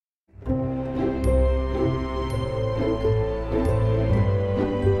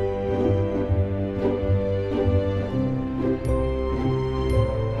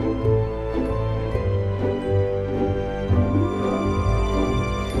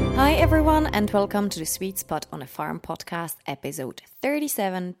Hi everyone and welcome to the Sweet Spot on a Farm podcast, episode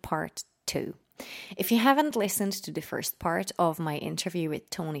 37, part 2. If you haven't listened to the first part of my interview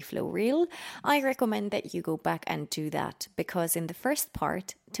with Tony Floreal, I recommend that you go back and do that, because in the first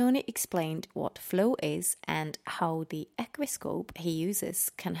part, Tony explained what flow is and how the equiscope he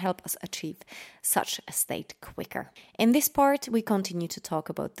uses can help us achieve such a state quicker. In this part, we continue to talk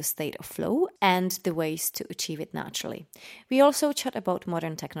about the state of flow and the ways to achieve it naturally. We also chat about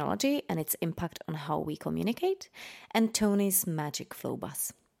modern technology and its impact on how we communicate, and Tony's magic flow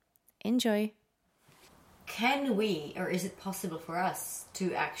bus. Enjoy! Can we, or is it possible for us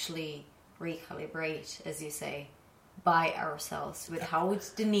to actually recalibrate, as you say, by ourselves without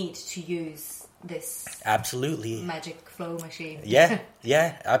the need to use this absolutely magic flow machine? Yeah,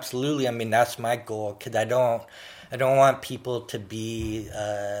 absolutely. I mean, that's my goal, because I don't want people to be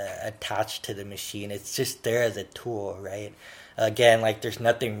attached to the machine. It's just there as a tool, right? Again, like, there's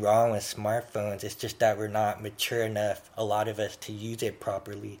nothing wrong with smartphones. It's just that we're not mature enough, a lot of us, to use it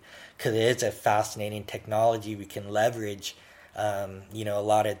properly, because it is a fascinating technology. We can leverage, a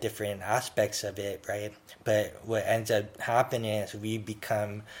lot of different aspects of it, right? But what ends up happening is we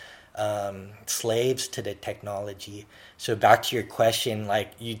become slaves to the technology. So back to your question,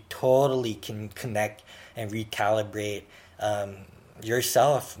 like, you totally can connect and recalibrate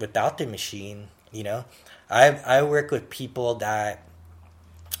yourself without the machine, you know? I work with people that,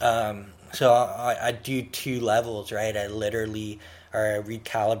 so I do two levels, right? I literally are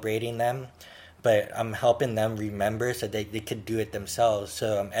recalibrating them, but I'm helping them remember so they could do it themselves.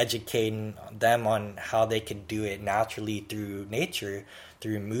 So I'm educating them on how they could do it naturally through nature,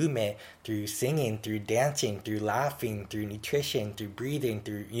 through movement, through singing, through dancing, through laughing, through nutrition, through breathing,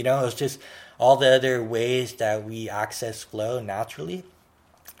 through, it's just all the other ways that we access flow naturally.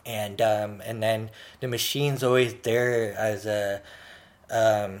 And then the machine's always there as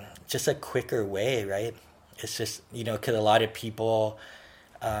just a quicker way, right? It's just, because a lot of people,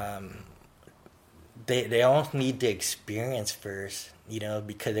 they almost need the experience first,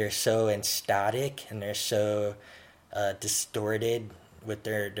 because they're so ecstatic and they're so distorted with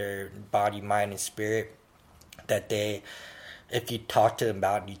their body, mind, and spirit, that if you talk to them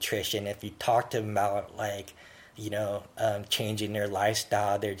about nutrition, if you talk to them about, like, changing their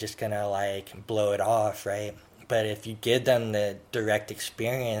lifestyle, they're just gonna, like, blow it off, right? But if you give them the direct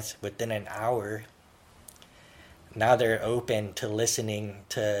experience within an hour, now they're open to listening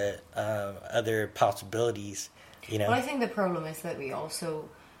to other possibilities, Well, I think the problem is that we also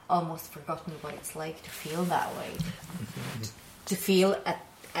almost forgotten what it's like to feel that way. Mm-hmm. To feel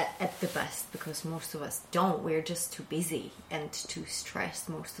at the best, because most of us don't. We're just too busy and too stressed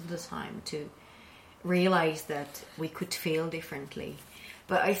most of the time to realize that we could feel differently.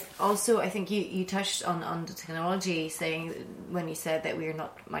 But I think you touched on the technology, saying, when you said that we're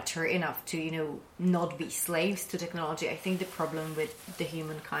not mature enough to not be slaves to technology. I think the problem with the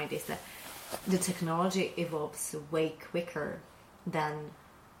humankind is that the technology evolves way quicker than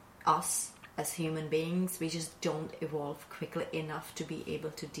us as human beings. We just don't evolve quickly enough to be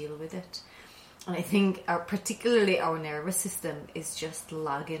able to deal with it. And I think particularly our nervous system is just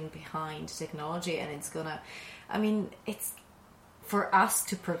lagging behind technology, and it's for us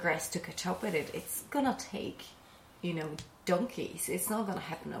to progress, to catch up with it, it's gonna take, donkeys. It's not gonna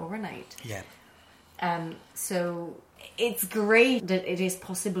happen overnight. Yeah. So it's great that it is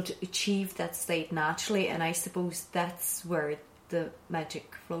possible to achieve that state naturally, and I suppose that's where the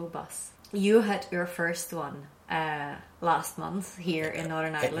magic flow bus. You had your first one last month here in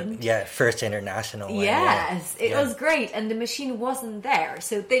Northern Ireland. Yeah, first international one. Yes, it was great, and the machine wasn't there,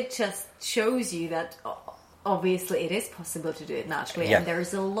 so that just shows you that obviously it is possible to do it naturally, and there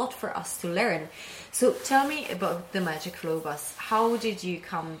is a lot for us to learn. So tell me about the Magic Flow Bus. How did you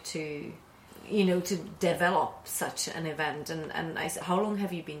come to develop such an event, and how long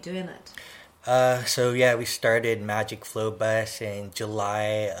have you been doing it? We started Magic Flow Bus in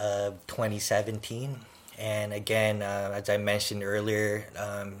July of 2017. And again, as I mentioned earlier,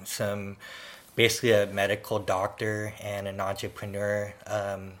 basically a medical doctor and an entrepreneur,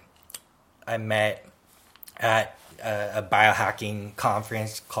 I met at a biohacking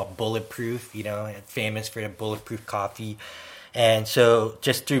conference called Bulletproof, famous for the Bulletproof coffee. And so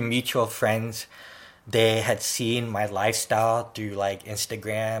just through mutual friends, they had seen my lifestyle through, like,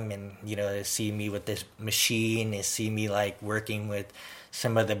 Instagram, and, they see me with this machine, they see me, like, working with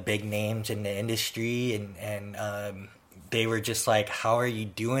some of the big names in the industry, and they were just like, how are you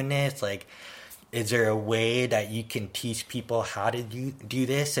doing this? Like, is there a way that you can teach people how to do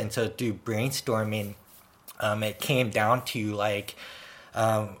this? And so through brainstorming, it came down to, like,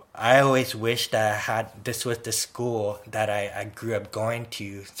 I always wished that I had this was the school that I grew up going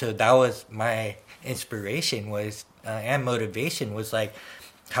to. So that was my inspiration was and motivation was like,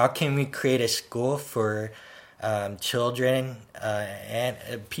 how can we create a school for children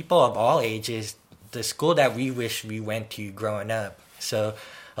and people of all ages, the school that we wish we went to growing up. So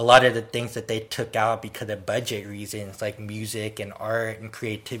a lot of the things that they took out because of budget reasons, like music and art and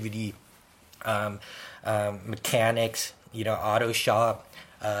creativity, mechanics, auto shop,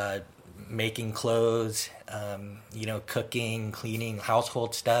 making clothes, cooking, cleaning,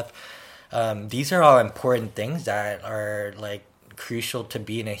 household stuff. These are all important things that are like crucial to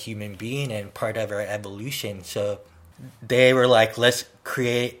being a human being and part of our evolution. So they were like, let's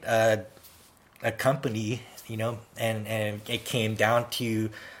create a company, and it came down to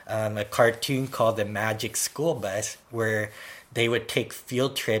a cartoon called the Magic School Bus, where they would take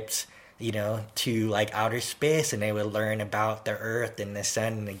field trips, to like outer space, and they would learn about the Earth and the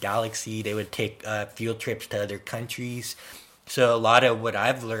sun and the galaxy. They would take field trips to other countries. So a lot of what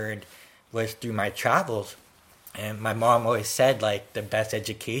I've learned was through my travels. And my mom always said, like, the best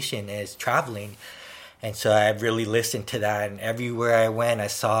education is traveling. And so I really listened to that. And everywhere I went, I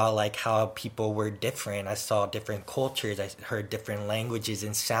saw, like, how people were different. I saw different cultures. I heard different languages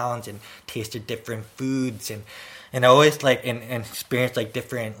and sounds and tasted different foods. And I always, like, and experienced, like,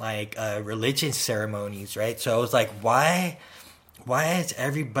 different, like, religious ceremonies, right? So I was like, why is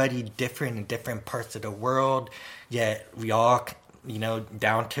everybody different in different parts of the world, yet we all,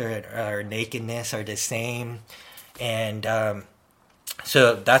 down to our nakedness are the same? And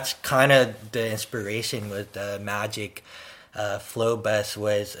so that's kind of the inspiration with the Magic Flow Bus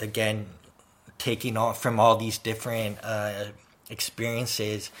was, again, taking off from all these different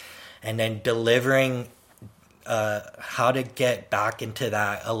experiences and then delivering how to get back into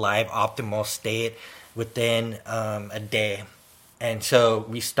that alive, optimal state within a day. And so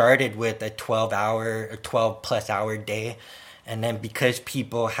we started with a 12 plus hour day. And then because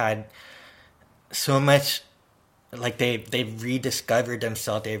people had so much, like they rediscovered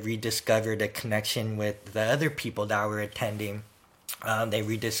themselves, they rediscovered a connection with the other people that were attending. They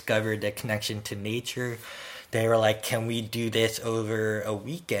rediscovered a connection to nature. They were like, can we do this over a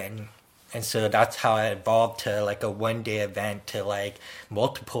weekend? And so that's how it evolved to like a 1 day event to like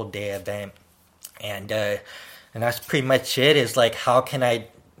multiple day event. And that's pretty much it, is like, how can I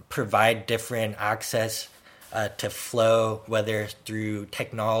provide different access to flow, whether it's through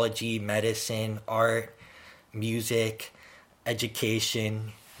technology, medicine, art, music,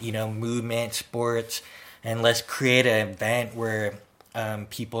 education, movement, sports, and let's create an event where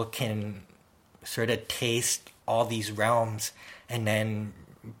people can sort of taste all these realms and then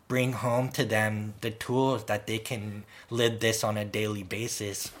bring home to them the tools that they can live this on a daily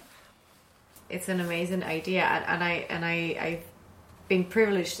basis. It's an amazing idea, and I've been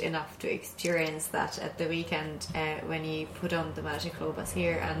privileged enough to experience that at the weekend when you put on the Magic Flow Bus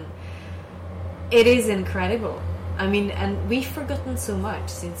here, and it is incredible. I mean, and we've forgotten so much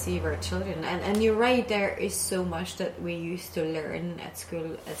since we were children, and you're right, there is so much that we used to learn at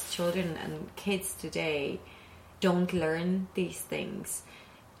school as children, and kids today don't learn these things,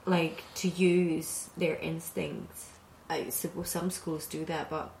 like to use their instincts. I suppose some schools do that,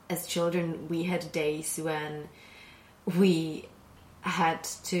 but as children we had days when we had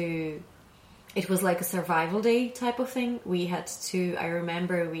to, it was like a survival day type of thing. I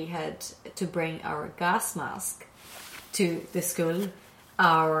remember we had to bring our gas mask to the school,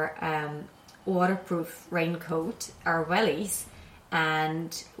 our waterproof raincoat, our wellies,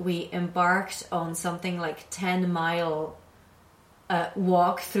 and we embarked on something like 10-mile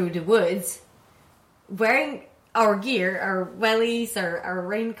walk through the woods wearing our gear, our wellies, our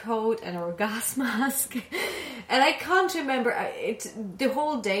raincoat and our gas mask. And I can't remember, the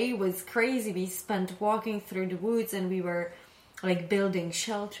whole day was crazy. We spent walking through the woods, and we were like building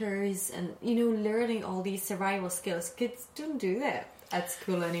shelters and learning all these survival skills. Kids don't do that at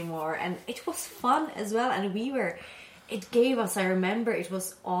school anymore, and it was fun as well. And it gave us, I remember, it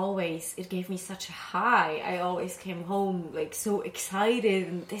gave me such a high. I always came home like so excited,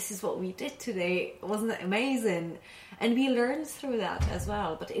 and this is what we did today. Wasn't it amazing? And we learned through that as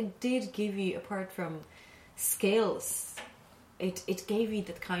well. But it did give you, apart from skills, it gave you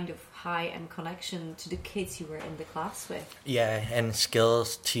that kind of high and connection to the kids you were in the class with. Yeah, and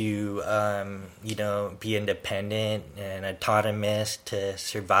skills to be independent and autonomous, to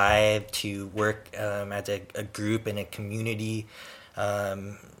survive, to work as a group in a community. A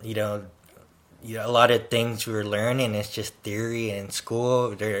lot of things we're learning is just theory in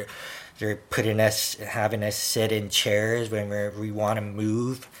school. They're having us sit in chairs when we want to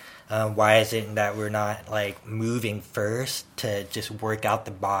move. Why is it that we're not like moving first to just work out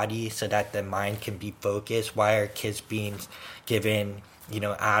the body so that the mind can be focused? Why are kids being given,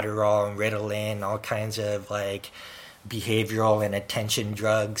 Adderall and Ritalin, all kinds of like behavioral and attention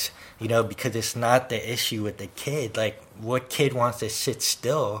drugs? Because it's not the issue with the kid. Like, what kid wants to sit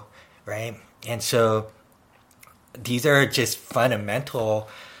still, right? And so these are just fundamental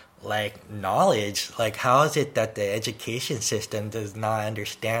like knowledge. Like, how is it that the education system does not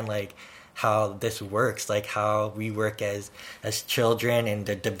understand like how this works, like how we work as children and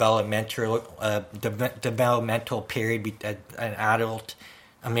the developmental period, an adult,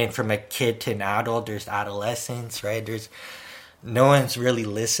 from a kid to an adult, there's adolescence, right? There's no one's really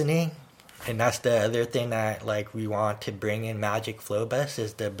listening. And that's the other thing that like we want to bring in Magic Flow Bus,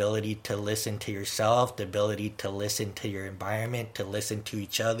 is the ability to listen to yourself, the ability to listen to your environment, to listen to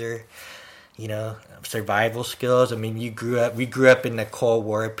each other, survival skills. We grew up in the Cold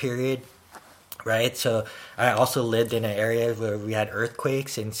War period, right? So I also lived in an area where we had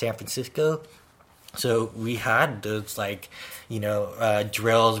earthquakes in San Francisco. So we had those like,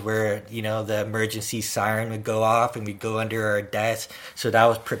 drills where, the emergency siren would go off and we'd go under our desk. So that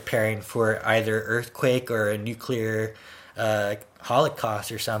was preparing for either earthquake or a nuclear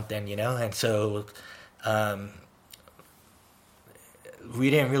holocaust or something, And so we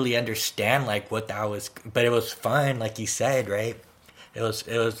didn't really understand like what that was, but it was fun, like you said, right? It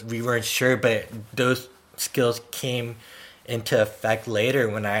was we weren't sure, but those skills came into effect later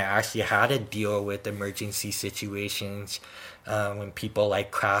when I actually had to deal with emergency situations, when people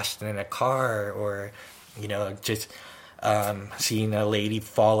like crashed in a car, or just seeing a lady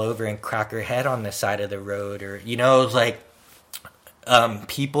fall over and crack her head on the side of the road, or it was like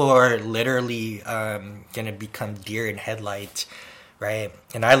people are literally gonna become deer in headlights, right?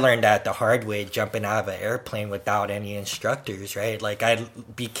 And I learned that the hard way, jumping out of an airplane without any instructors, right? Like, I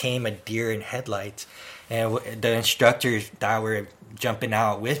became a deer in headlights. And the instructors that were jumping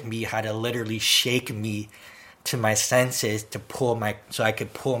out with me had to literally shake me to my senses to so I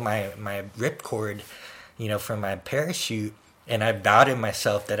could pull my ripcord, from my parachute. And I vowed to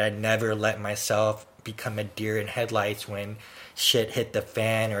myself that I'd never let myself become a deer in headlights when shit hit the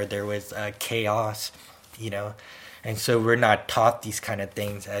fan or there was chaos, And so we're not taught these kind of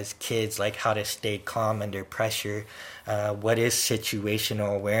things as kids, like how to stay calm under pressure. What is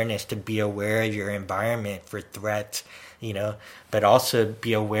situational awareness? To be aware of your environment for threats, but also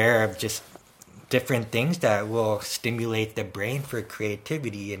be aware of just different things that will stimulate the brain for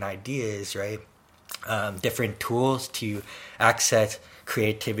creativity and ideas, right? Different tools to access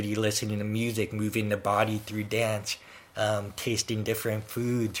creativity, listening to music, moving the body through dance. Tasting different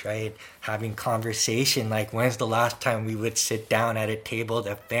foods, right? Having conversation. Like, when's the last time we would sit down at a table as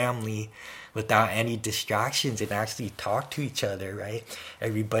a family without any distractions and actually talk to each other, right?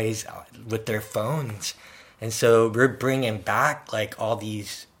 Everybody's with their phones. And so we're bringing back like all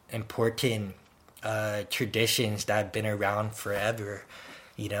these important traditions that have been around forever.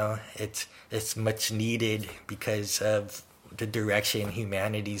 It's much needed because of the direction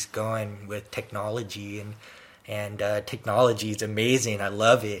humanity's going with technology, and technology is amazing. I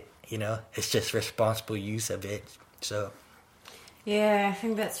love it. It's just responsible use of it. So, yeah, I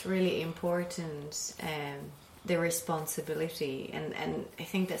think that's really important. The responsibility, and I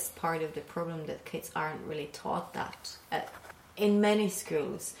think that's part of the problem, that kids aren't really taught that. In many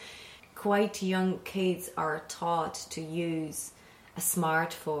schools, quite young kids are taught to use a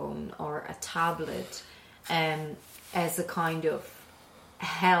smartphone or a tablet as a kind of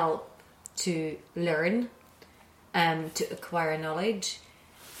help to learn, to acquire knowledge,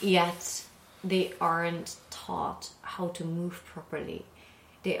 yet they aren't taught how to move properly.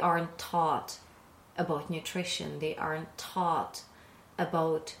 They aren't taught about nutrition. They aren't taught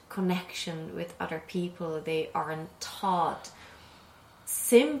about connection with other people. They aren't taught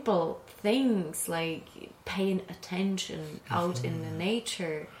simple things like paying attention out in the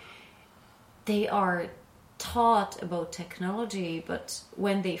nature. They are taught about technology, but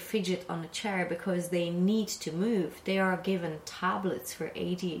when they fidget on a chair because they need to move, they are given tablets for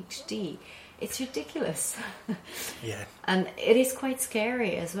ADHD. It's ridiculous. Yeah. And it is quite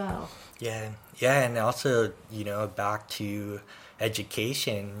scary as well. Yeah, and also, back to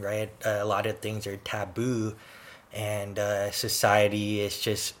education, right? A lot of things are taboo, and society is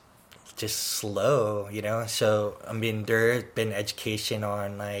just slow, So, there's been education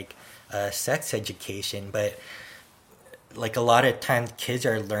on, like, sex education, but, like, a lot of times kids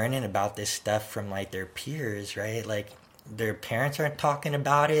are learning about this stuff from, like, their peers, right? Like, their parents aren't talking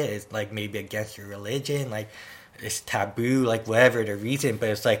about it. It's, like, maybe against your religion. Like, it's taboo, like whatever the reason, but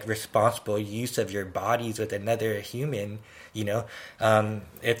it's like responsible use of your bodies with another human, you know.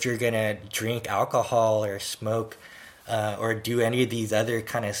 If you're gonna drink alcohol or smoke or do any of these other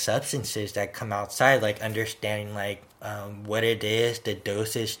kind of substances that come outside, like understanding like what it is, the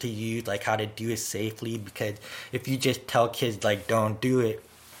dosage to use, like how to do it safely, because if you just tell kids like don't do it,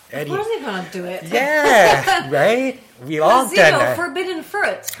 of course they're gonna do it. Yeah, right? We all done that. Forbidden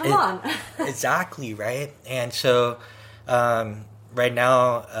fruit. Come on. Exactly, right? And so right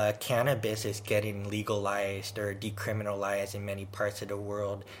now, cannabis is getting legalized or decriminalized in many parts of the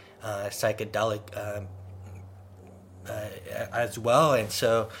world, psychedelic as well. And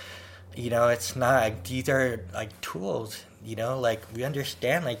so, you know, it's not like these are like tools. You know, like we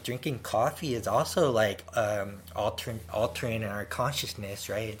understand, like drinking coffee is also like altering our consciousness,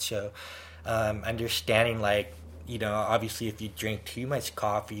 right? So, understanding, like, you know, obviously, if you drink too much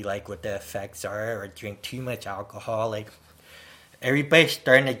coffee, like what the effects are, or drink too much alcohol, like everybody's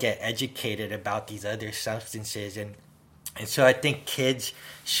starting to get educated about these other substances, and so I think kids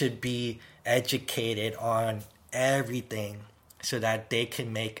should be educated on everything so that they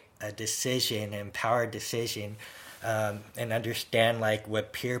can make a decision, an empowered decision. And understand like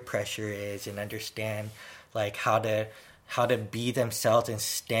what peer pressure is, and understand like how to be themselves and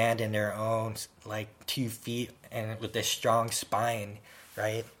stand in their own like 2 feet and with a strong spine,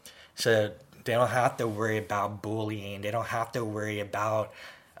 right? So they don't have to worry about bullying. They don't have to worry about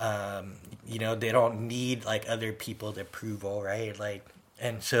you know, they don't need like other people's approval, right? Like,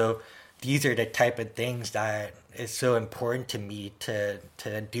 and so these are the type of things that is so important to me to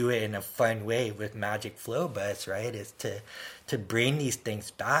do it in a fun way with Magic Flow Bus, right? Is to bring these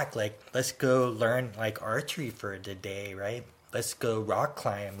things back. Like, let's go learn like archery for the day, right? Let's go rock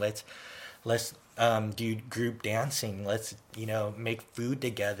climb. Let's do group dancing. Let's, you know, make food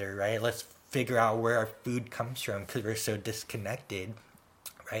together, right? Let's figure out where our food comes from because we're so disconnected,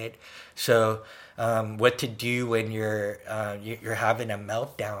 right? So what to do when you're having a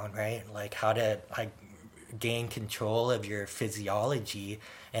meltdown, right? Like how to like gain control of your physiology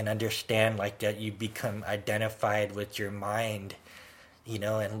and understand like that you become identified with your mind, you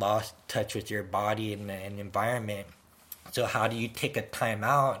know, and lost touch with your body and environment. So how do you take a time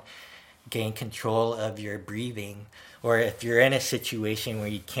out, gain control of your breathing? Or if you're in a situation where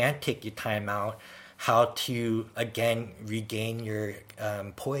you can't take your time out, how to again regain your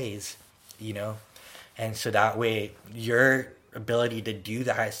poise, you know? And so that way your ability to do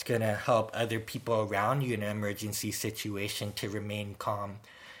that is going to help other people around you in an emergency situation to remain calm.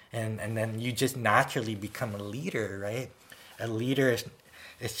 And then you just naturally become a leader, right? A leader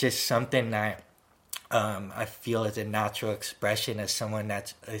is just something that I feel is a natural expression of someone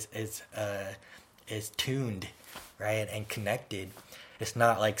that is tuned, right, and connected. It's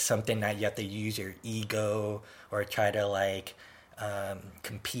not like something that you have to use your ego or try to like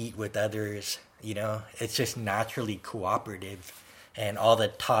compete with others. You know, it's just naturally cooperative. And all the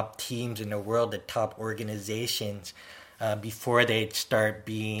top teams in the world, the top organizations, before they start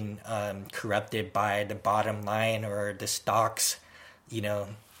being corrupted by the bottom line or the stocks, you know,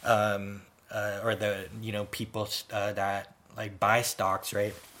 or the, you know, people that like buy stocks,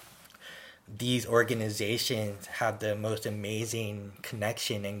 right? These organizations have the most amazing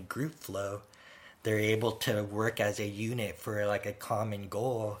connection and group flow. They're able to work as a unit for like a common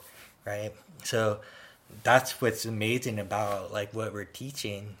goal, right? So that's what's amazing about like what we're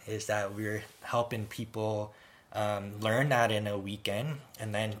teaching, is that we're helping people learn that in a weekend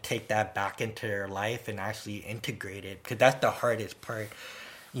and then take that back into their life and actually integrate it, because that's the hardest part.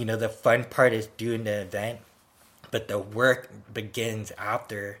 You know, the fun part is doing the event, but the work begins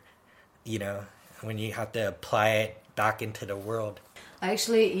after, you know, when you have to apply it back into the world.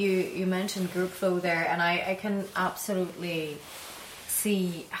 Actually, you mentioned group flow there, and I can absolutely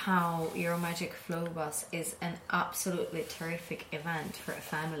see how your Magic Flow Bus is an absolutely terrific event for a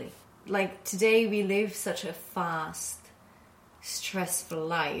family. Like today we live such a fast, stressful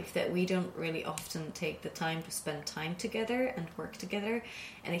life that we don't really often take the time to spend time together and work together.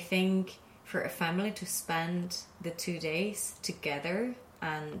 And I think for a family to spend the 2 days together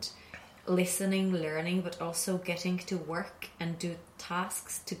and listening, learning, but also getting to work and do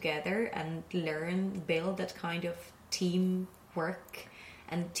tasks together and learn, build that kind of team work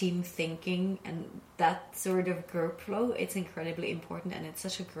and team thinking and that sort of group flow, it's incredibly important and it's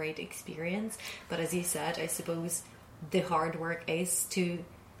such a great experience. But as you said, I suppose the hard work is to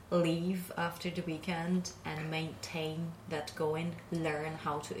leave after the weekend and maintain that going, learn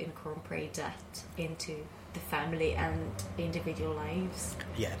how to incorporate that into the family and individual lives.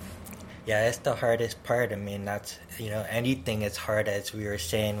 Yeah, that's the hardest part. I mean, that's, you know, anything is hard, as we were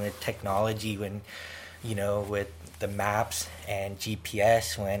saying with technology, when, you know, with the maps and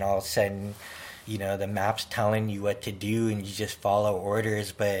GPS, when all of a sudden, the map's telling you what to do and you just follow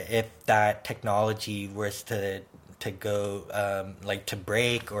orders. But if that technology was to go like to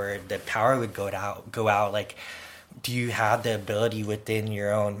break, or the power would go out, like, do you have the ability within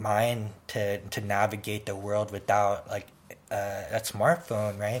your own mind to navigate the world without like a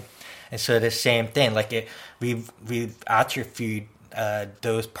smartphone, right? And so the same thing, like we've atrophied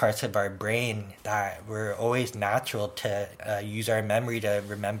those parts of our brain that were always natural to use our memory to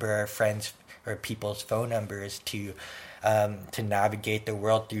remember our friends or people's phone numbers, to navigate the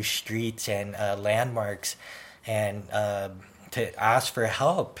world through streets and landmarks, and to ask for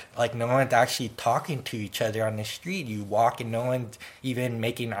help. Like, no one's actually talking to each other on the street. You walk and no one's even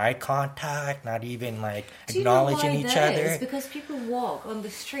making eye contact, not even like acknowledging each other. It's because people walk on the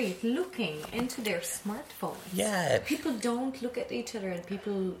street looking into their smartphones. Yeah. People don't look at each other, and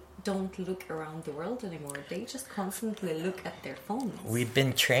people don't look around the world anymore. They just constantly look at their phones. We've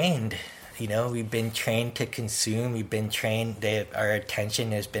been trained. We've been trained to consume. We've been trained. Our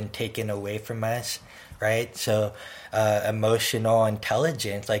attention has been taken away from us, right? So emotional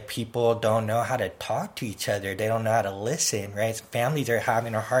intelligence, like, people don't know how to talk to each other. They don't know how to listen, right? Families are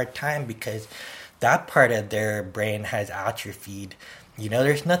having a hard time because that part of their brain has atrophied.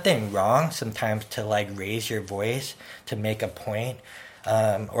 There's nothing wrong sometimes to like raise your voice to make a point,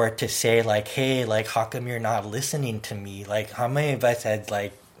 or to say like, hey, like, how come you're not listening to me? Like, how many of us had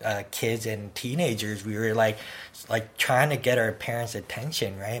like kids and teenagers, we were like trying to get our parents'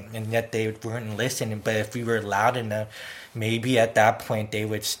 attention, right? And yet they weren't listening. But if we were loud enough, maybe at that point they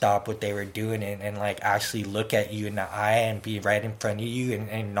would stop what they were doing and like actually look at you in the eye and be right in front of you and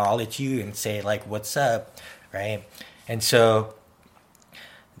acknowledge you and say like, what's up, right? And so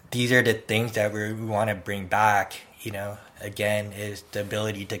these are the things that we want to bring back, again, is the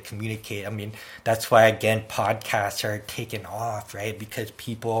ability to communicate. I mean, that's why, again, podcasts are taking off, right? Because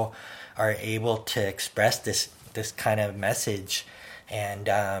people are able to express this kind of message, and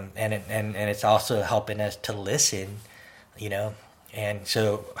it's also helping us to listen, And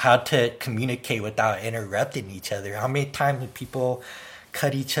so, how to communicate without interrupting each other? How many times do people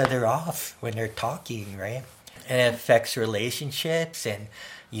cut each other off when they're talking, right? And it affects relationships, and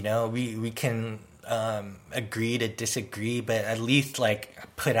we can agree to disagree, but at least like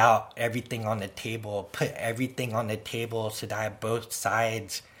put everything on the table so that both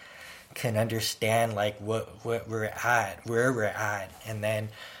sides can understand like what we're at, where we're at, and then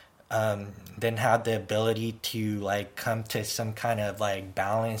have the ability to like come to some kind of like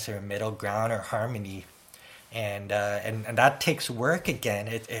balance or middle ground or harmony. And that takes work. Again,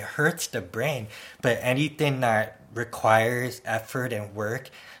 it hurts the brain, but anything that requires effort and work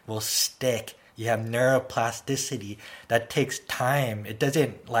will stick. You have neuroplasticity. That takes time. It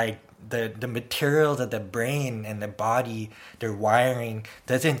doesn't, like, the materials of the brain and the body, their wiring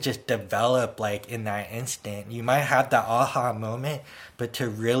doesn't just develop like in that instant. You might have the aha moment, but to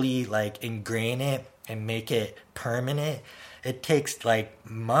really like ingrain it and make it permanent, it takes like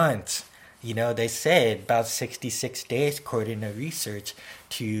months. They say about 66 days, according to research,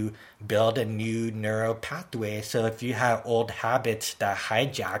 to build a new neural pathway. So if you have old habits that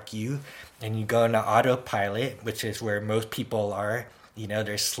hijack you and you go into autopilot, which is where most people are,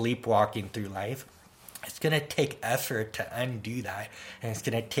 they're sleepwalking through life, it's going to take effort to undo that. And it's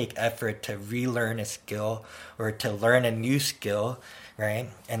going to take effort to relearn a skill or to learn a new skill, right?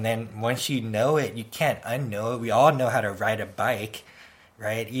 And then once you know it, you can't unknow it. We all know how to ride a bike,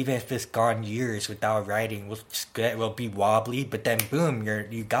 right? Even if it's gone years without riding, we'll be wobbly, but then boom,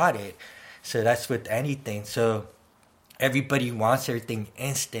 you got it. So that's with anything. So everybody wants everything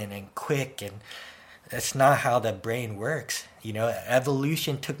instant and quick, and that's not how the brain works.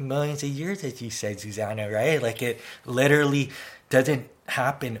 Evolution took millions of years, as you said, Susanna, right? Like, it literally doesn't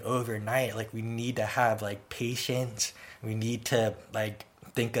happen overnight. Like, we need to have like patience. We need to like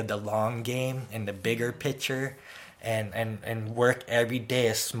think of the long game and the bigger picture. And work every day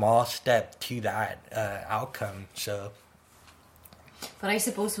a small step to that outcome. So, but I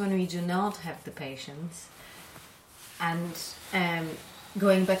suppose when we do not have the patience, and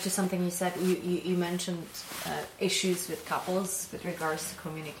going back to something you said, you mentioned issues with couples with regards to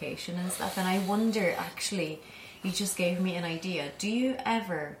communication and stuff, and I wonder, actually, you just gave me an idea. Do you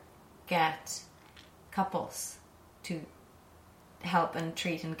ever get couples to help and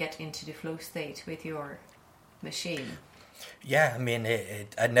treat and get into the flow state with your machine? Yeah, I mean,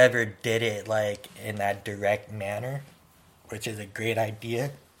 I never did it like in that direct manner, which is a great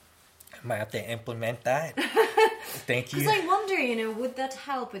idea. I might have to implement that. Thank you. Because I wonder wonder, would that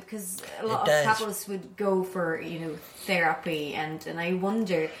help? Because a lot It of does. couples would go for, therapy, and I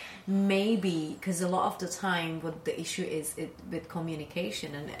wonder, maybe, because a lot of the time what the issue is with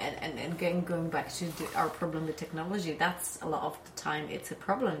communication, and again, going back to our problem with technology, that's a lot of the time it's a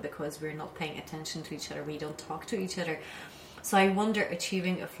problem because we're not paying attention to each other, we don't talk to each other. So I wonder,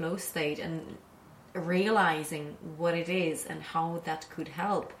 achieving a flow state and realizing what it is and how that could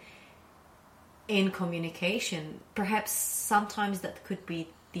help in communication, perhaps sometimes that could be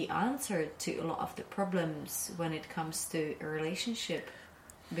the answer to a lot of the problems when it comes to a relationship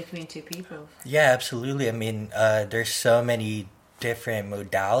between two people. Yeah, absolutely. I mean, there's so many different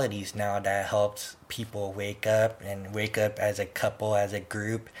modalities now that helps people wake up as a couple, as a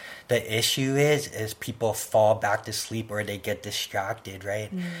group. The issue is people fall back to sleep or they get distracted, right?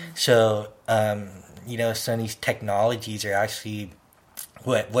 So, some of these technologies are actually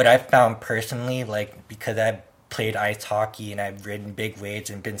what I've found personally, like, because I've played ice hockey and I've ridden big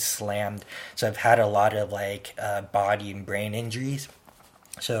waves and been slammed, so I've had a lot of body and brain injuries.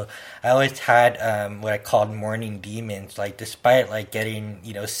 So I always had what I called morning demons. Like, despite getting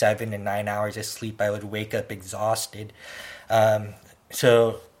 7 to 9 hours of sleep, I would wake up exhausted.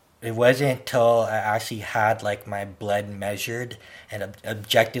 So it wasn't until I actually had my blood measured and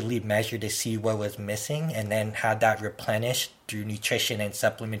objectively measured to see what was missing, and then had that replenished through nutrition and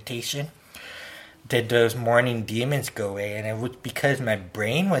supplementation, did those morning demons go away. And it was because my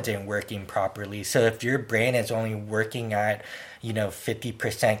brain wasn't working properly. So if your brain is only working at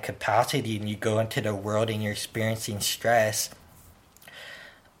 50% capacity, and you go into the world and you're experiencing stress,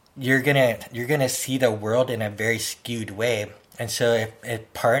 you're gonna see the world in a very skewed way. And so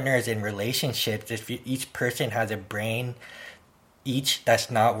if partners in relationships, if each person has a brain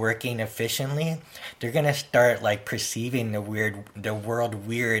that's not working efficiently, they're gonna start perceiving the world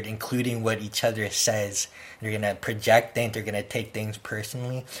weird, including what each other says. They're gonna project things, they're gonna take things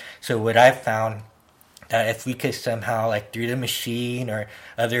personally. So what I've found, that if we could somehow, through the machine or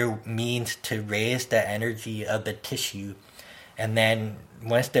other means, to raise the energy of the tissue, and then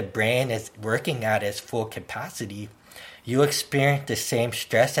once the brain is working at its full capacity, you experience the same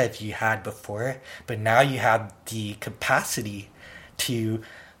stress as you had before, but now you have the capacity to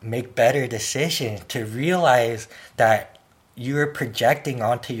make better decisions, to realize that you were projecting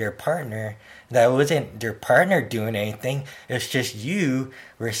onto your partner. That wasn't your partner doing anything. It's just you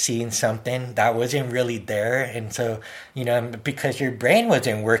were seeing something that wasn't really there. And so, because your brain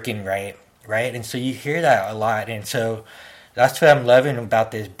wasn't working right? And so you hear that a lot. And so that's what I'm loving about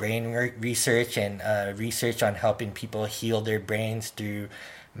this brain research, and research on helping people heal their brains through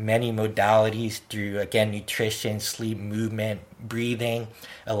many modalities, through, again, nutrition, sleep, movement, breathing,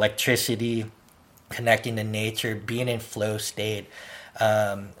 electricity, connecting to nature, being in flow state,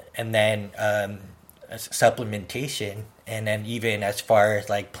 and then supplementation, and then even as far as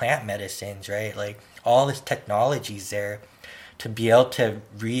plant medicines, right? All this technology's there to be able to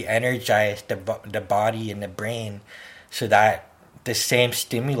re-energize the body and the brain, so that the same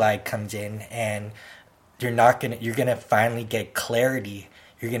stimuli comes in, and you're gonna finally get clarity.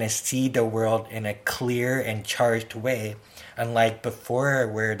 You're gonna see the world in a clear and charged way, unlike before,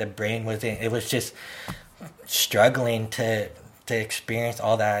 where the brain it was just struggling to experience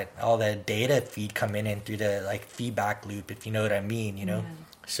all the data feed coming in through the feedback loop, if you know what I mean, Yeah.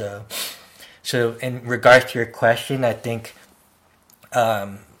 So in regards to your question, I think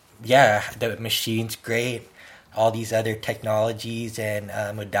the machine's great. All these other technologies and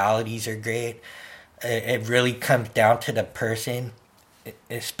modalities are great. It really comes down to the person,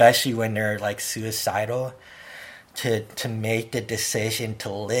 especially when they're suicidal, to make the decision to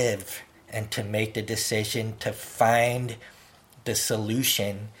live, and to make the decision to find the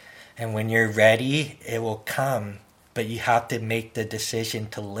solution. And when you're ready, it will come. But you have to make the decision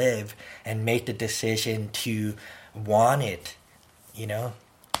to live, and make the decision to want it,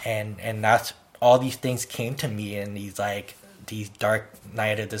 and that's all. These things came to me in these dark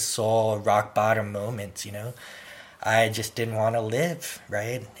night of the soul, rock bottom moments. I just didn't want to live,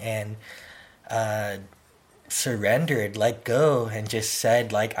 right? And surrendered, let go, and just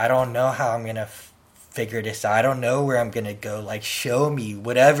said, I don't know how I'm gonna figure this out. I don't know where I'm gonna go. Show me,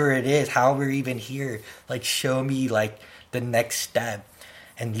 whatever it is, how we're even here. Show me the next step.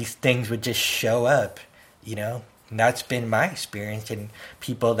 And these things would just show up, And that's been my experience. And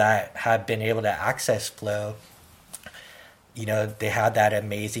people that have been able to access flow, they had that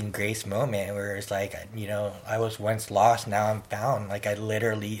amazing grace moment where it's I was once lost, now I'm found. I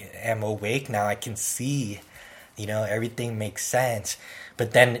literally am awake now. I can see, everything makes sense.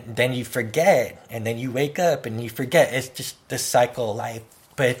 But then you forget, and then you wake up and you forget. It's just the cycle of life.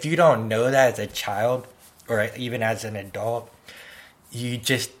 But if you don't know that as a child, or even as an adult, you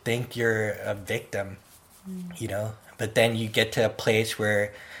just think you're a victim, you know? But then you get to a place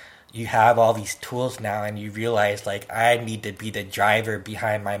where you have all these tools now and you realize, like, I need to be the driver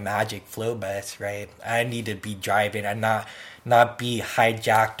behind my magic flow bus, right? I need to be driving and not be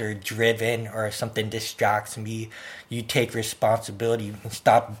hijacked or driven or something distracts me. You take responsibility and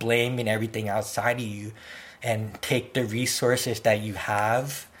stop blaming everything outside of you and take the resources that you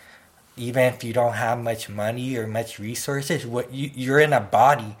have. Even if you don't have much money or much resources, you're in a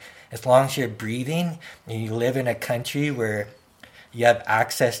body. As long as you're breathing and you live in a country where you have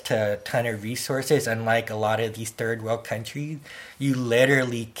access to a ton of resources, unlike a lot of these third world countries, you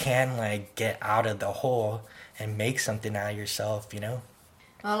literally can, like, get out of the hole and make something out of yourself, you know?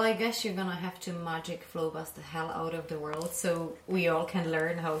 Well, I guess you're gonna have to magic flow bust the hell out of the world so we all can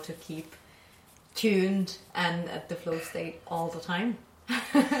learn how to keep tuned and at the flow state all the time.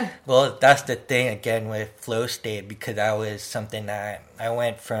 Well, that's the thing again with flow state, because that was something that I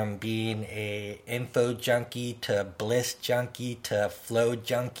went from being a info junkie to bliss junkie to flow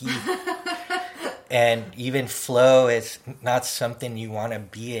junkie. And even flow is not something you want to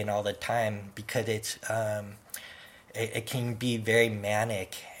be in all the time, because it can be very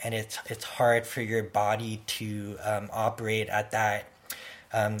manic, and it's hard for your body to operate at that.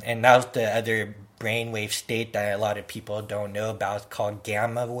 And that was the other brainwave state that a lot of people don't know about. It's called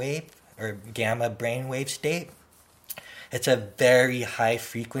gamma wave or gamma brainwave state. It's a very high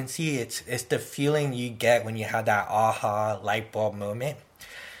frequency. It's the feeling you get when you have that aha light bulb moment.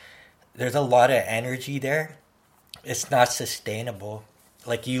 There's a lot of energy there. It's not sustainable.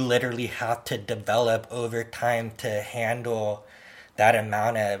 Like, you literally have to develop over time to handle that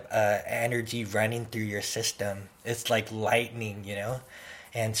amount of energy running through your system. It's like lightning, you know?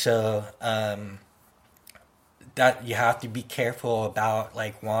 And so that you have to be careful about,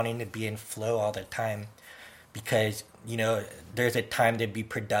 like, wanting to be in flow all the time, because, you know, there's a time to be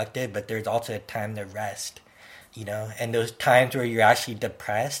productive, but there's also a time to rest, you know? And those times where you're actually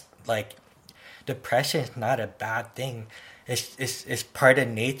depressed, like, depression is not a bad thing. It's part of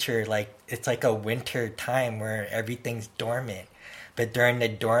nature. Like, it's like a winter time where everything's dormant. But during the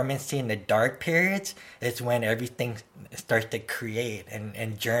dormancy and the dark periods, it's when everything starts to create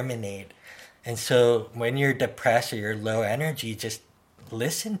and germinate. And so when you're depressed or you're low energy, just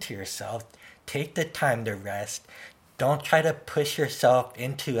listen to yourself. Take the time to rest. Don't try to push yourself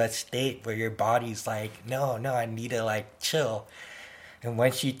into a state where your body's like, no, I need to, like, chill. And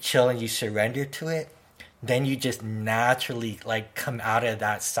once you chill and you surrender to it, then you just naturally, like, come out of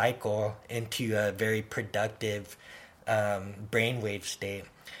that cycle into a very productive brainwave state.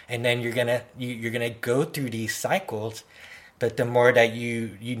 And then you're gonna go through these cycles, but the more that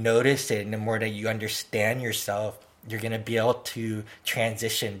you notice it and the more that you understand yourself, you're gonna be able to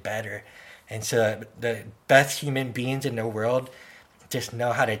transition better. And so the best human beings in the world just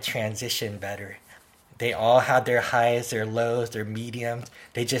know how to transition better. They all have their highs, their lows, their mediums.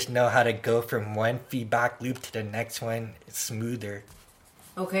 They just know how to go from one feedback loop to the next one smoother.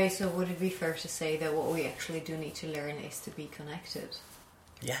 Okay, so would it be fair to say that what we actually do need to learn is to be connected?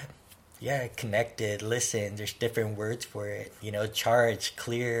 Yeah, connected, listen, there's different words for it. You know, charge,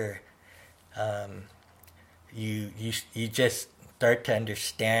 clear. You just start to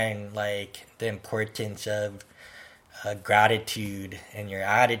understand, like, the importance of gratitude and your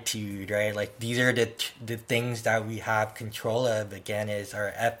attitude, right? Like, these are the things that we have control of, again, is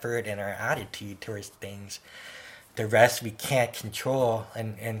our effort and our attitude towards things. The rest we can't control.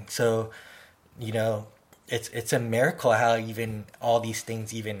 And so, you know, it's a miracle how even all these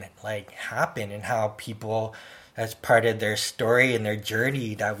things even, like, happen, and how people, as part of their story and their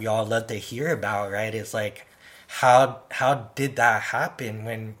journey that we all love to hear about, right? It's like, how did that happen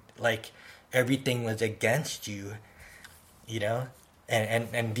when, like, everything was against you? You know,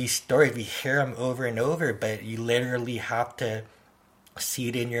 and these stories, we hear them over and over, but you literally have to see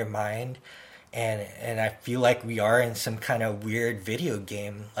it in your mind. And I feel like we are in some kind of weird video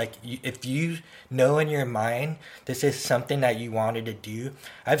game. Like, if you know in your mind this is something that you wanted to do.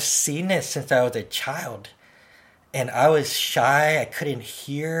 I've seen this since I was a child, and I was shy. I couldn't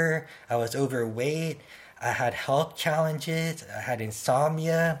hear. I was overweight. I had health challenges. I had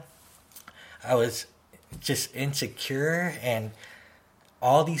insomnia. I was just insecure, and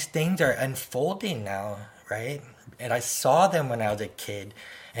all these things are unfolding now, right? And I saw them when I was a kid,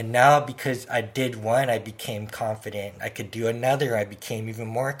 and now because I did one, I became confident. I could do another, I became even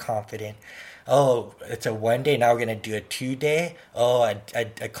more confident. Oh, it's a 1 day, now we're going to do a 2 day. Oh, I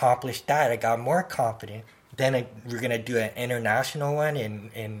accomplished that, I got more confident. Then we're going to do an international one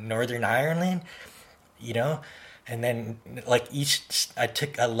in Northern Ireland, you know? and then like I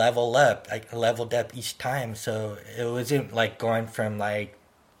took a level up, I leveled up each time. So it wasn't like going from like,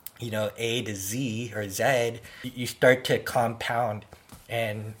 A to Z or Z. You start to compound,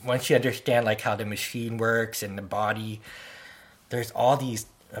 and once you understand like how the machine works and the body, there's all these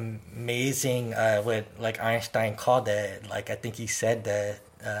amazing what like Einstein called it, like I think he said the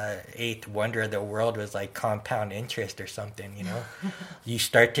eighth wonder of the world was like compound interest or something. You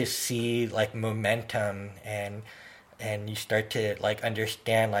start to see like momentum, and you start to like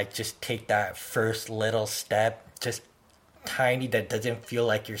understand, like just take that first little step, just tiny, that doesn't feel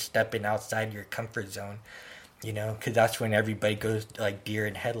like you're stepping outside your comfort zone, because that's when everybody goes like deer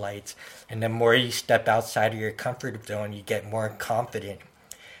in headlights. And the more you step outside of your comfort zone, you get more confident,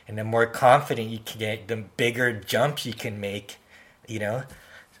 and the more confident you can get, the bigger jumps you can make.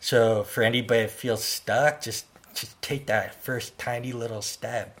 So for anybody that feels stuck, just take that first tiny little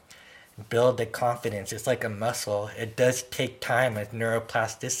step, build the confidence. It's like a muscle. It does take time with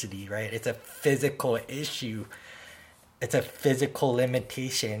neuroplasticity, right? It's a physical issue. It's a physical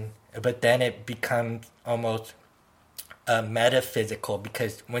limitation, but then it becomes almost metaphysical,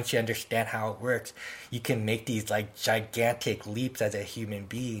 because once you understand how it works, you can make these like gigantic leaps as a human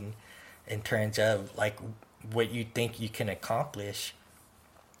being in terms of like what you think you can accomplish.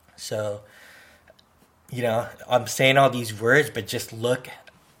 So, I'm saying all these words, but just look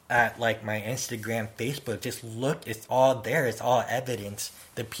at like my Instagram, Facebook. Just look, it's all there. It's all evidence.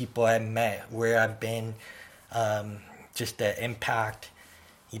 The people I met, where I've been, just the impact,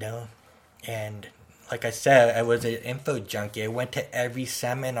 and like I said, I was an info junkie. I went to every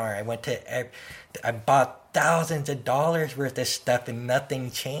seminar. I bought thousands of dollars worth of stuff, and nothing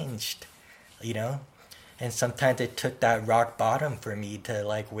changed, And sometimes it took that rock bottom for me to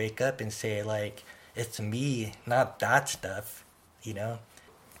like wake up and say like, it's me, not that stuff,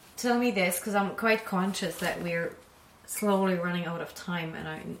 Tell me this, because I'm quite conscious that we're slowly running out of time, and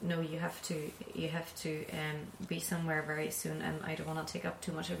I know you have to be somewhere very soon, and I don't want to take up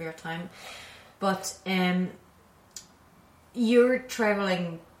too much of your time. But you're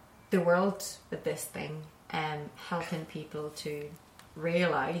traveling the world with this thing, helping people to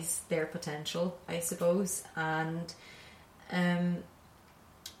realize their potential, I suppose. And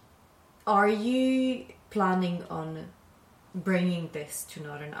are you planning on bringing this to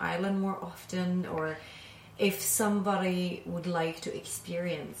Northern Ireland more often, or if somebody would like to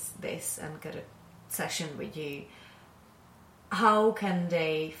experience this and get a session with you, how can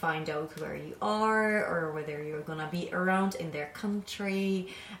they find out where you are, or whether you're going to be around in their country,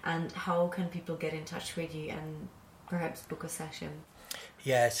 and how can people get in touch with you and perhaps book a session?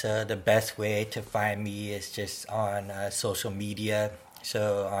 Yeah, so the best way to find me is just on social media.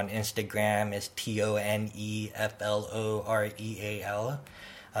 So on Instagram is TONEFLOREAL.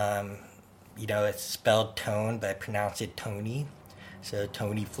 It's spelled Tone, but I pronounce it Tony. So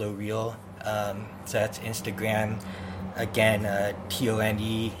Tony Floreal. So that's Instagram. Again,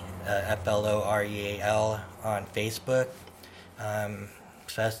 TONEFLOREAL on Facebook.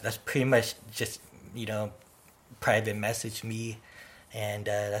 So that's pretty much just, private message me, and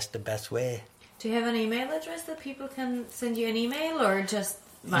that's the best way. Do you have an email address that people can send you an email, or just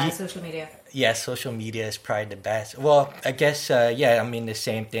via social media? Yeah, social media is probably the best. Well, I guess, the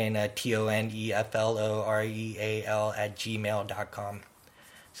same thing, TONEFLOREAL@gmail.com.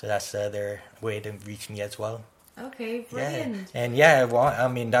 So that's the other way to reach me as well. Okay, brilliant. Yeah.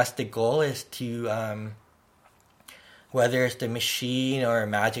 And that's the goal, is to, whether it's the machine or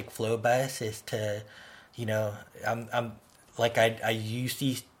Magic Flow Bus, is to, I use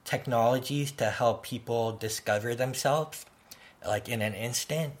these technologies to help people discover themselves, like in an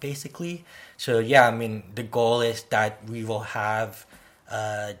instant, basically. So the goal is that we will have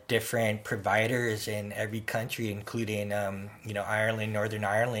different providers in every country, including Ireland, Northern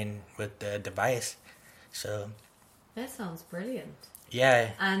Ireland, with the device. So that sounds brilliant. Yeah.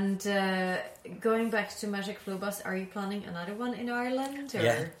 And going back to Magic Flow Bus, are you planning another one in Ireland?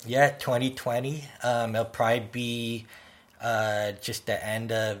 Or? Yeah, 2020. It'll probably be just the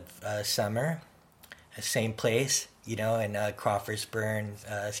end of summer, same place, in Crawfordsburn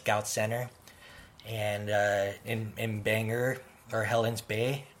Scout Center, and in Bangor or Helens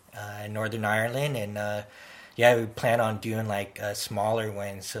Bay, in Northern Ireland. And we plan on doing like smaller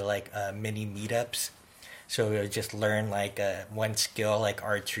ones, so like mini meetups. So we'll just learn like one skill, like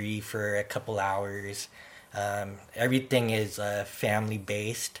archery, for a couple hours. Everything is family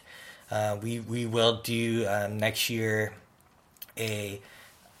based. We will do next year a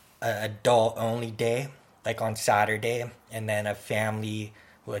adult only day, like on Saturday, and then a family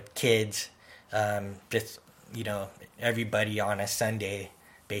with kids, everybody on a Sunday,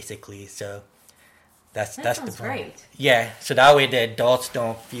 basically. So That's That the sounds plan. great. Yeah, so that way the adults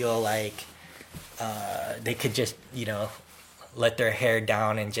don't feel like they could just, let their hair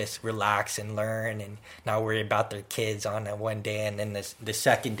down and just relax and learn and not worry about their kids on that one day. And then the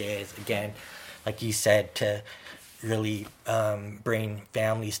second day is, again, like you said, to really bring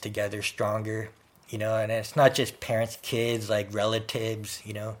families together stronger, and it's not just parents, kids, like relatives,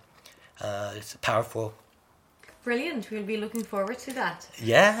 it's powerful. Brilliant. We'll be looking forward to that.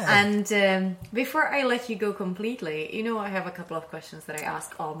 Yeah. And before I let you go completely, I have a couple of questions that I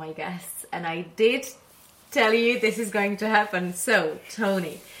ask all my guests, and I did tell you this is going to happen. So,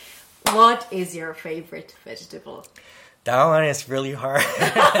 Tony, what is your favorite vegetable? That one is really hard.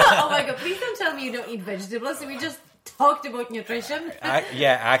 Oh my god, please don't tell me you don't eat vegetables. We just talked about nutrition.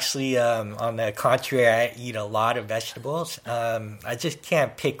 Actually, on the contrary, I eat a lot of vegetables. I just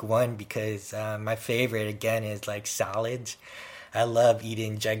can't pick one because my favorite, again, is like salads. I love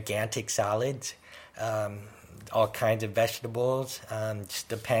eating gigantic salads, all kinds of vegetables. Just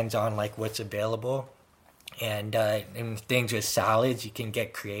depends on like what's available. And things with salads, you can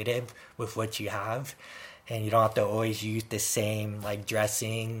get creative with what you have. And you don't have to always use the same like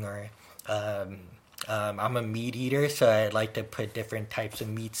dressing or... I'm a meat eater, so I like to put different types of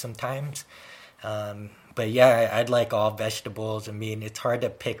meat sometimes. But yeah, I'd like all vegetables. I mean, it's hard to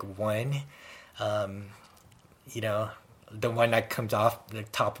pick one. The one that comes off the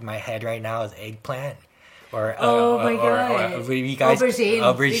top of my head right now is eggplant. Or my god! Or you guys, aubergines.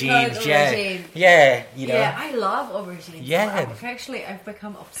 Aubergines, Aubergine. Yeah. Yeah, I love aubergines. Yeah. I've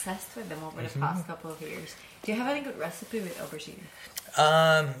become obsessed with them over the past couple of years. Do you have any good recipe with aubergine?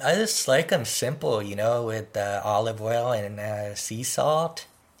 I just like them simple, with olive oil and sea salt,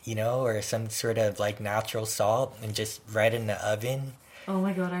 or some sort of like natural salt, and just right in the oven. Oh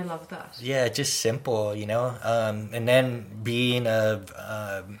my god, I love that. Yeah, just simple, and then being of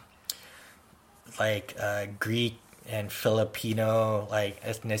Greek and Filipino like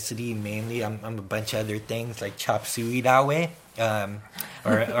ethnicity mainly, I'm a bunch of other things like chop suey that way,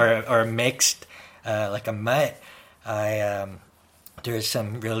 or mixed like a mutt. There's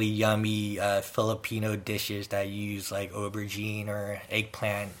some really yummy Filipino dishes that use like aubergine or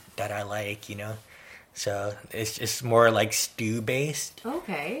eggplant that I like, So it's more like stew based.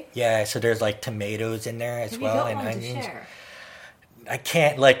 Okay. Yeah, so there's like tomatoes in there as well and onions. onions. To share? I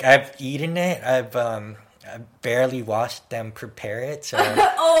can't I've eaten it. I've barely watched them prepare it. So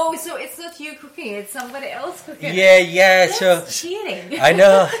oh, so it's not you cooking; it's somebody else cooking. Yeah. That's so cheating. I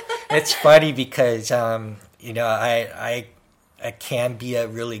know it's funny because I can be a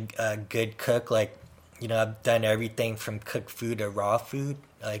really good cook. Like, I've done everything from cooked food to raw food,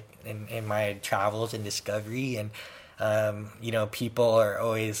 like in my travels and discovery. And, people are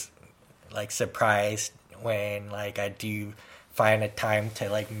always like surprised when like I do find a time to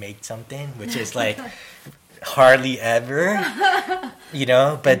like make something, which is like hardly ever,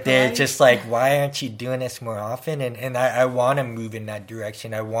 but they're just like, why aren't you doing this more often? And I want to move in that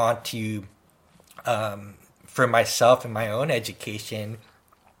direction. I want to, for myself and my own education,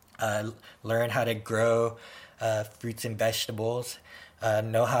 learn how to grow fruits and vegetables,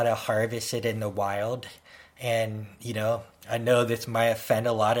 know how to harvest it in the wild. And, I know this might offend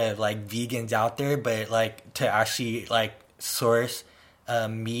a lot of like vegans out there, but like to actually like source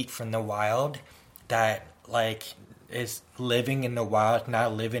meat from the wild that like is living in the wild,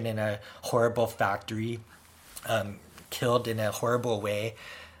 not living in a horrible factory, killed in a horrible way.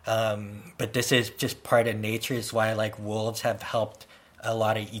 But this is just part of nature. Is why like wolves have helped a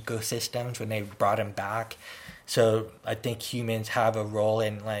lot of ecosystems when they brought them back. So I think humans have a role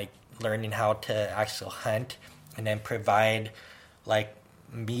in like learning how to actually hunt and then provide like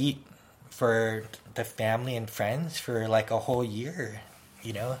meat for the family and friends for like a whole year,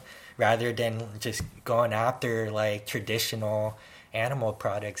 rather than just going after like traditional animal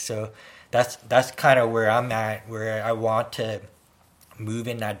products. So that's kind of where I'm at, where I want to move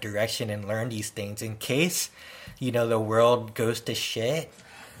in that direction and learn these things in case, the world goes to shit,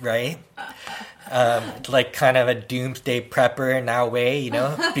 right? Like kind of a doomsday prepper in that way,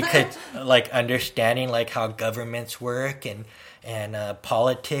 because like understanding like how governments work and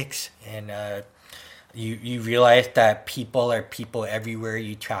politics and you realize that people are people everywhere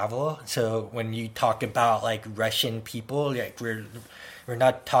you travel. So when you talk about like Russian people, like we're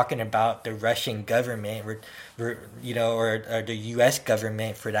not talking about the Russian government, we're or the U.S.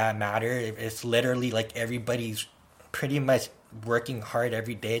 government for that matter. It's literally like everybody's pretty much working hard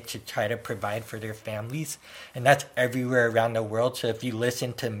every day to try to provide for their families, and that's everywhere around the world. So if you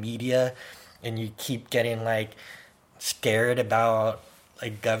listen to media and you keep getting like scared about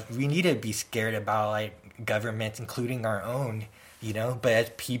like we need to be scared about like governments, including our own, you know. But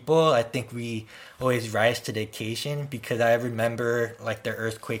as people, I think we always rise to the occasion, because I remember like the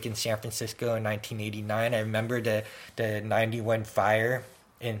earthquake in San Francisco in 1989. I remember the 91 fire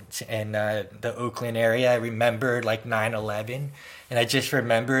in the Oakland area. I remember like 9/11, and I just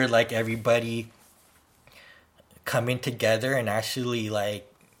remember like everybody coming together and actually like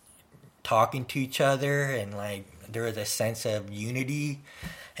talking to each other, and like there was a sense of unity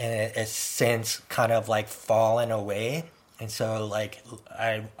and a sense kind of like falling away. And so like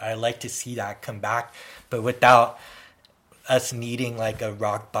I like to see that come back, but without us needing like a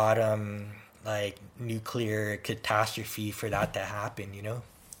rock bottom like nuclear catastrophe for that to happen, you know.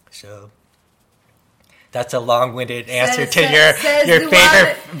 So that's a long-winded answer to your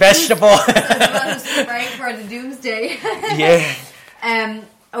favorite vegetable. Says the one who's praying for the doomsday. Yeah.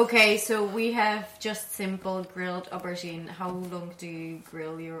 Okay, so we have just simple grilled aubergine. How long do you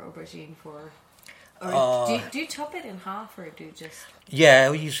grill your aubergine for? Or do you chop it in half, or do you just... Yeah,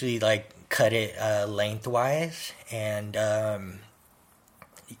 we usually like cut it lengthwise, and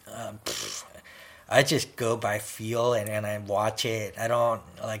I just go by feel, and I watch it. I don't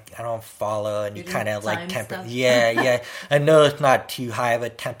follow any kind of like temperature. Yeah. I know it's not too high of a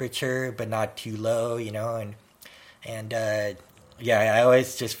temperature, but not too low, you know, and yeah, I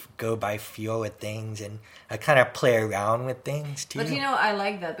always just go by feel with things, and I kind of play around with things too. But you know, I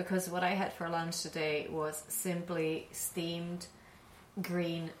like that, because what I had for lunch today was simply steamed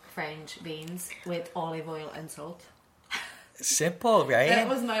green French beans with olive oil and salt. Simple, right? That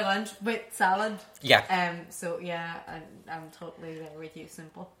was my lunch with salad. Yeah. So yeah, I'm totally there with you.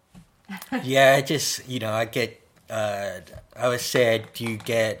 Simple. Yeah, I just, you know, I get, I would say, do you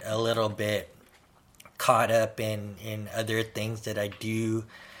get a little bit caught up in other things that I do,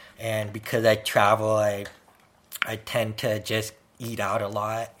 and because I travel, I tend to just eat out a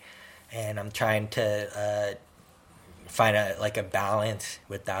lot, and I'm trying to find a balance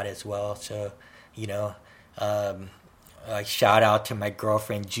with that as well. So, you know, shout out to my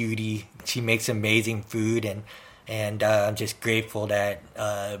girlfriend Judy. She makes amazing food, and I'm just grateful that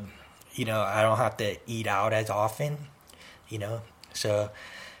you know, I don't have to eat out as often, you know. So,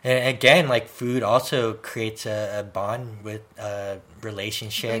 and again, like food also creates a bond with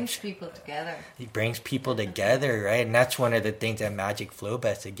relationships. It brings people together. It brings people together, right? And that's one of the things at Magic Flow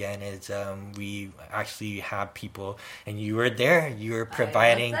Best, again, is we actually have people, and you were there. You were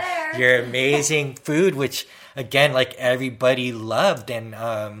providing your amazing food, which, again, like everybody loved. And,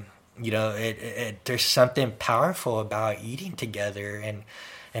 you know, there's something powerful about eating together,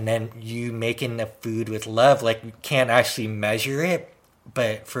 and then you making the food with love. Like, you can't actually measure it,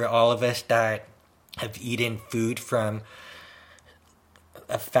 but for all of us that have eaten food from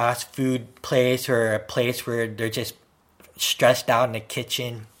a fast food place, or a place where they're just stressed out in the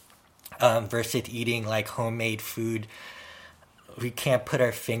kitchen, versus eating like homemade food, we can't put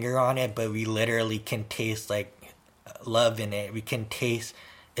our finger on it, but we literally can taste like love in it. We can taste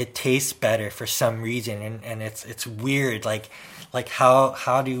it tastes better for some reason, and it's weird. Like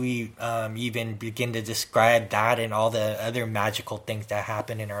how do we even begin to describe that and all the other magical things that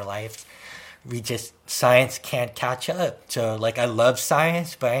happen in our lives? Science can't catch up. So like, I love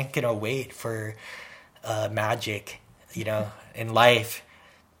science, but I ain't gonna wait for magic, you know, in life,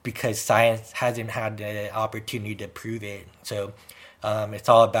 because science hasn't had the opportunity to prove it. So it's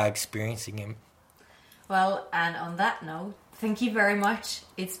all about experiencing it. Well, and on that note, thank you very much.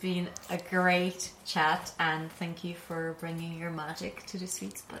 It's been a great chat, and thank you for bringing your magic to the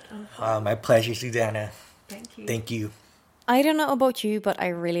Sweet Spud. My pleasure, Susanna. Thank you. Thank you. I don't know about you, but I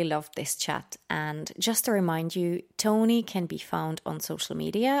really loved this chat. And just to remind you, Tony can be found on social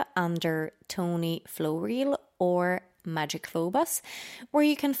media under Tony Floreal or Magic Flowbus, where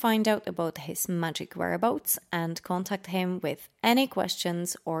you can find out about his magic whereabouts and contact him with any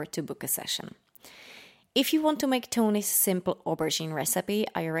questions or to book a session. If you want to make Tony's simple aubergine recipe,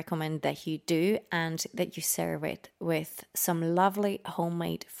 I recommend that you do, and that you serve it with some lovely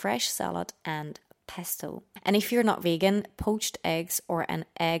homemade fresh salad and pesto. And if you're not vegan, poached eggs or an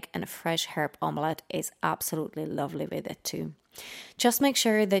egg and a fresh herb omelette is absolutely lovely with it too. Just make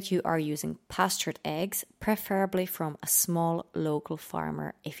sure that you are using pastured eggs, preferably from a small local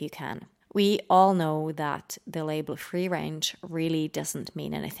farmer if you can. We all know that the label free range really doesn't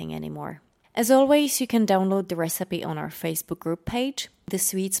mean anything anymore. As always, you can download the recipe on our Facebook group page, The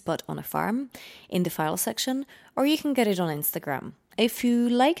Sweet Spud on a Farm, in the file section, or you can get it on Instagram. If you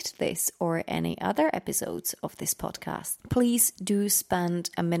liked this or any other episodes of this podcast, please do spend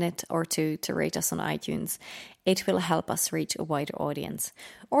a minute or two to rate us on iTunes. It will help us reach a wider audience.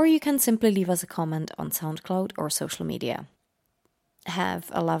 Or you can simply leave us a comment on SoundCloud or social media. Have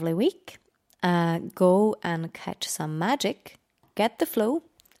a lovely week. Go and catch some magic. get the flow,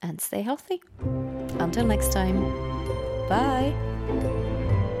 and stay healthy. Until next time, bye!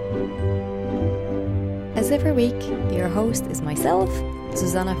 As every week, your host is myself,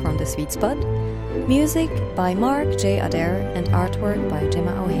 Susanna from The Sweet Spud. Music by Mark J. Adair and artwork by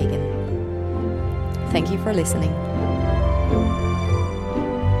Gemma O'Hagan. Thank you for listening.